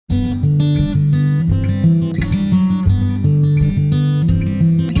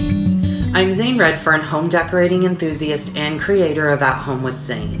I'm Zane Redfern, home decorating enthusiast and creator of At Home with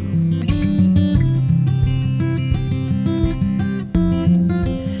Zane.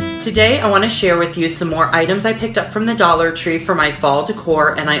 Today I want to share with you some more items I picked up from the Dollar Tree for my fall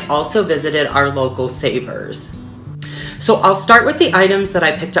decor, and I also visited our local Savers. So I'll start with the items that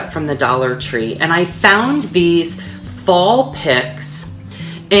I picked up from the Dollar Tree, and I found these fall picks,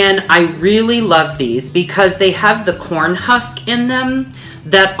 and I really love these because they have the corn husk in them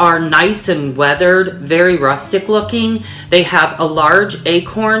that are nice and weathered, very rustic looking. They have a large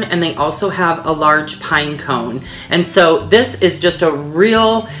acorn and they also have a large pine cone. And so this is just a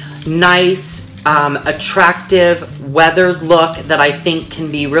real nice, attractive, weathered look that I think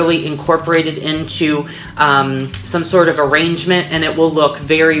can be really incorporated into some sort of arrangement, and it will look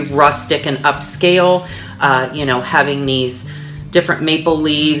very rustic and upscale, you know, having these different maple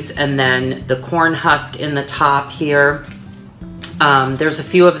leaves and then the corn husk in the top here. There's a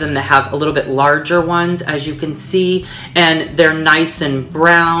few of them that have a little bit larger ones, as you can see, and they're nice and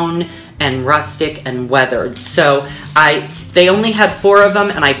brown and rustic and weathered. So they only had 4 of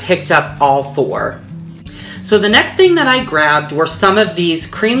them and I picked up all 4. So the next thing that I grabbed were some of these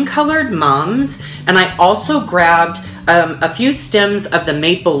cream colored mums, and I also grabbed a few stems of the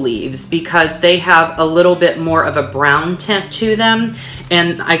maple leaves because they have a little bit more of a brown tint to them.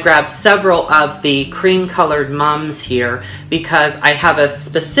 And I grabbed several of the cream colored mums here because I have a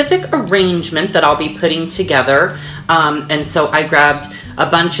specific arrangement that I'll be putting together. And so I grabbed a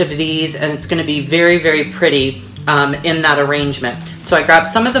bunch of these, and it's going to be very, very pretty in that arrangement. So I grabbed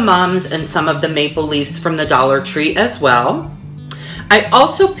some of the mums and some of the maple leaves from the Dollar Tree as well. I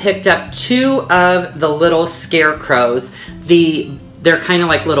also picked up 2 of the little scarecrows. They're kind of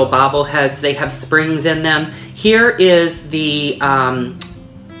like little bobbleheads. They have springs in them. Here is the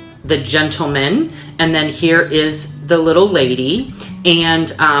gentleman, and then here is the little lady. And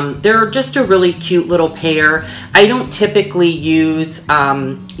they're just a really cute little pair. I don't typically use,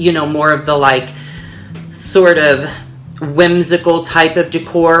 you know, more of the like sort of whimsical type of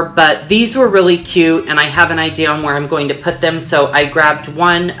decor, but these were really cute and I have an idea on where I'm going to put them, so I grabbed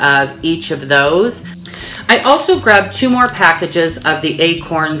 1 of each of those. I also grabbed 2 more packages of the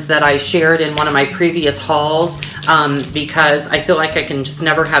acorns that I shared in one of my previous hauls because I feel like I can just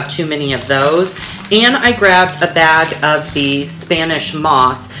never have too many of those. And I grabbed a bag of the Spanish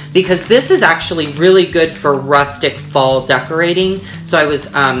moss because this is actually really good for rustic fall decorating. So I was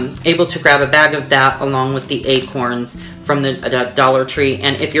able to grab a bag of that along with the acorns from the Dollar Tree.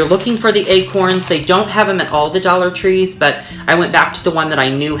 And if you're looking for the acorns, they don't have them at all the Dollar Trees, but I went back to the one that I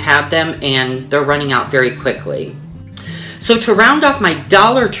knew had them, and they're running out very quickly. So to round off my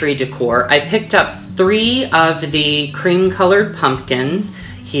Dollar Tree decor, I picked up 3 of the cream colored pumpkins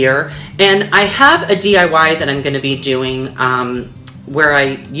here, and I have a DIY that I'm going to be doing where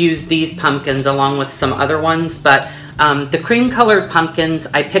I use these pumpkins along with some other ones, but the cream colored pumpkins,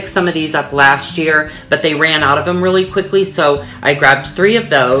 I picked some of these up last year, but they ran out of them really quickly, so I grabbed 3 of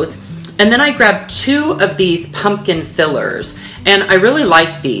those. And then I grabbed 2 of these pumpkin fillers, and I really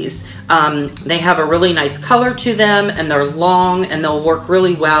like these. They have a really nice color to them, and they're long, and they'll work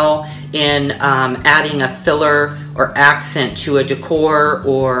really well in adding a filler or accent to a decor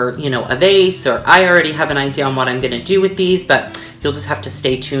or, you know, a vase. Or I already have an idea on what I'm going to do with these, but you'll just have to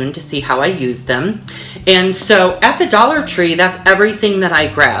stay tuned to see how I use them. And so at the Dollar Tree, that's everything that I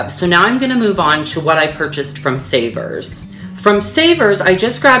grabbed. So now I'm going to move on to what I purchased from Savers. From Savers, I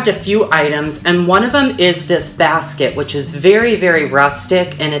just grabbed a few items, and one of them is this basket, which is very, very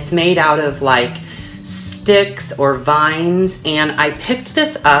rustic, and it's made out of like sticks or vines, and I picked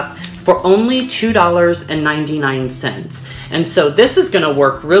this up for only $2.99. And so this is going to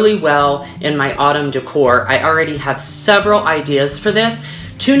work really well in my autumn decor. I already have several ideas for this.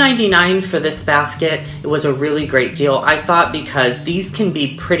 $2.99 for this basket. It was a really great deal, I thought, because these can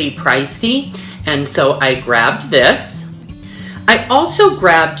be pretty pricey, and so I grabbed this. I also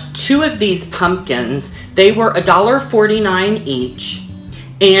grabbed 2 of these pumpkins. They were $1.49 each,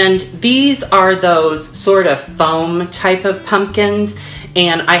 and these are those sort of foam type of pumpkins.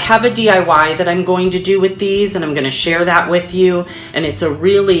 And I have a DIY that I'm going to do with these, and I'm going to share that with you. And it's a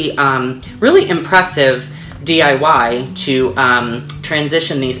really, really impressive DIY to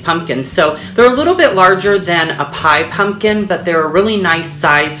transition these pumpkins. So they're a little bit larger than a pie pumpkin, but they're a really nice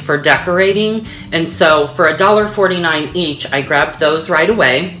size for decorating. And so for $1.49 each, I grabbed those right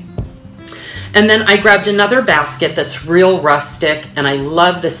away. And then I grabbed another basket that's real rustic, and I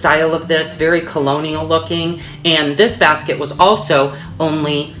love the style of this, very colonial looking. And this basket was also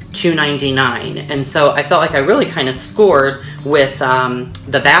only $2.99. And so I felt like I really kind of scored with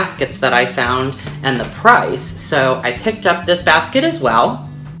the baskets that I found and the price. So I picked up this basket as well.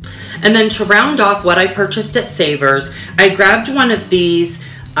 And then to round off what I purchased at Savers, I grabbed one of these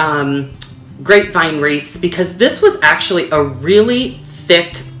grapevine wreaths because this was actually a really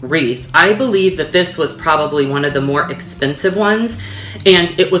thick wreath. I believe that this was probably one of the more expensive ones,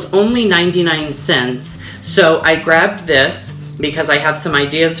 and it was only 99 cents. So I grabbed this because I have some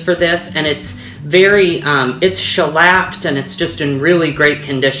ideas for this, and it's very, it's shellacked and it's just in really great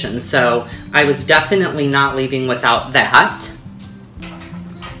condition. So I was definitely not leaving without that.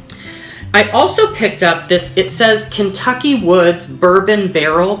 I also picked up this, it says Kentucky Woods Bourbon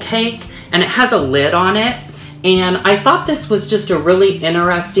Barrel Cake, and it has a lid on it. And I thought this was just a really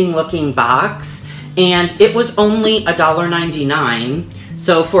interesting looking box, and it was only $1.99.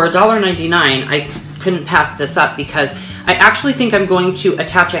 So for $1.99, I couldn't pass this up because I actually think I'm going to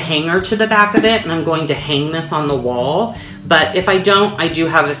attach a hanger to the back of it, and I'm going to hang this on the wall. But if I don't, I do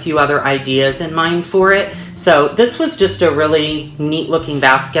have a few other ideas in mind for it. So this was just a really neat looking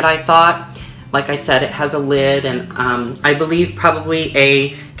basket, I thought. Like I said, it has a lid, and I believe probably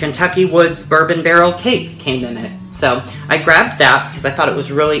a Kentucky Woods Bourbon Barrel Cake came in it. So I grabbed that because I thought it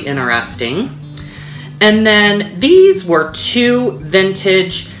was really interesting. And then these were two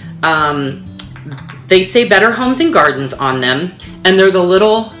vintage, they say Better Homes and Gardens on them, and they're the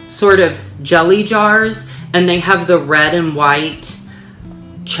little sort of jelly jars, and they have the red and white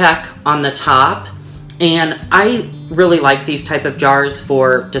check on the top. And I really like these type of jars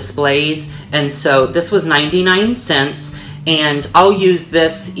for displays, and so this was 99 cents, and I'll use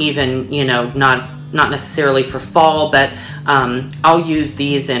this even, you know, not necessarily for fall, but I'll use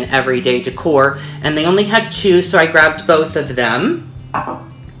these in everyday decor. And they only had two, so I grabbed both of them.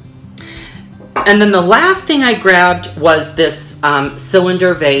 And then the last thing I grabbed was this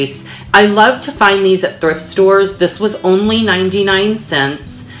cylinder vase. I love to find these at thrift stores. This was only 99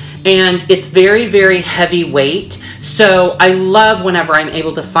 cents, and it's very, very heavyweight. So I love whenever I'm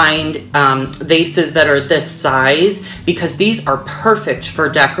able to find vases that are this size, because these are perfect for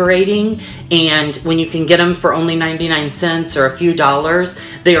decorating. And when you can get them for only 99 cents or a few dollars,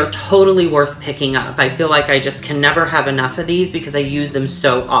 they are totally worth picking up. I feel like I just can never have enough of these because I use them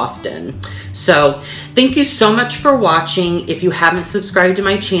so often. So thank you so much for watching. If you haven't subscribed to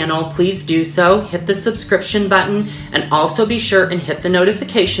my channel, please do so. Hit the subscription button, and also be sure and hit the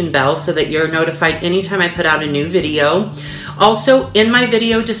notification bell so that you're notified anytime I put out a new video. Also, in my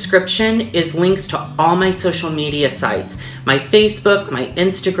video description is links to all my social media sites. My Facebook, my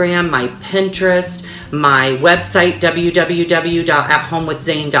Instagram, my Pinterest, my website,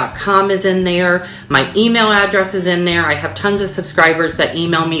 www.athomewithzane.com is in there. My email address is in there. I have tons of subscribers that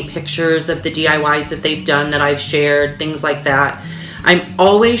email me pictures of the DIYs that they've done that I've shared, things like that. I'm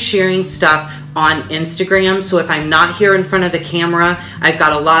always sharing stuff on Instagram, so if I'm not here in front of the camera, I've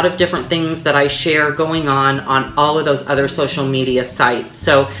got a lot of different things that I share going on all of those other social media sites.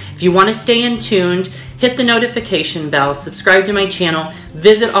 So if you want to stay in tuned, hit the notification bell, subscribe to my channel,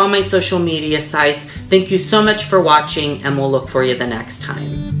 visit all my social media sites. Thank you so much for watching, and we'll look for you the next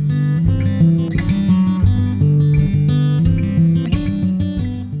time.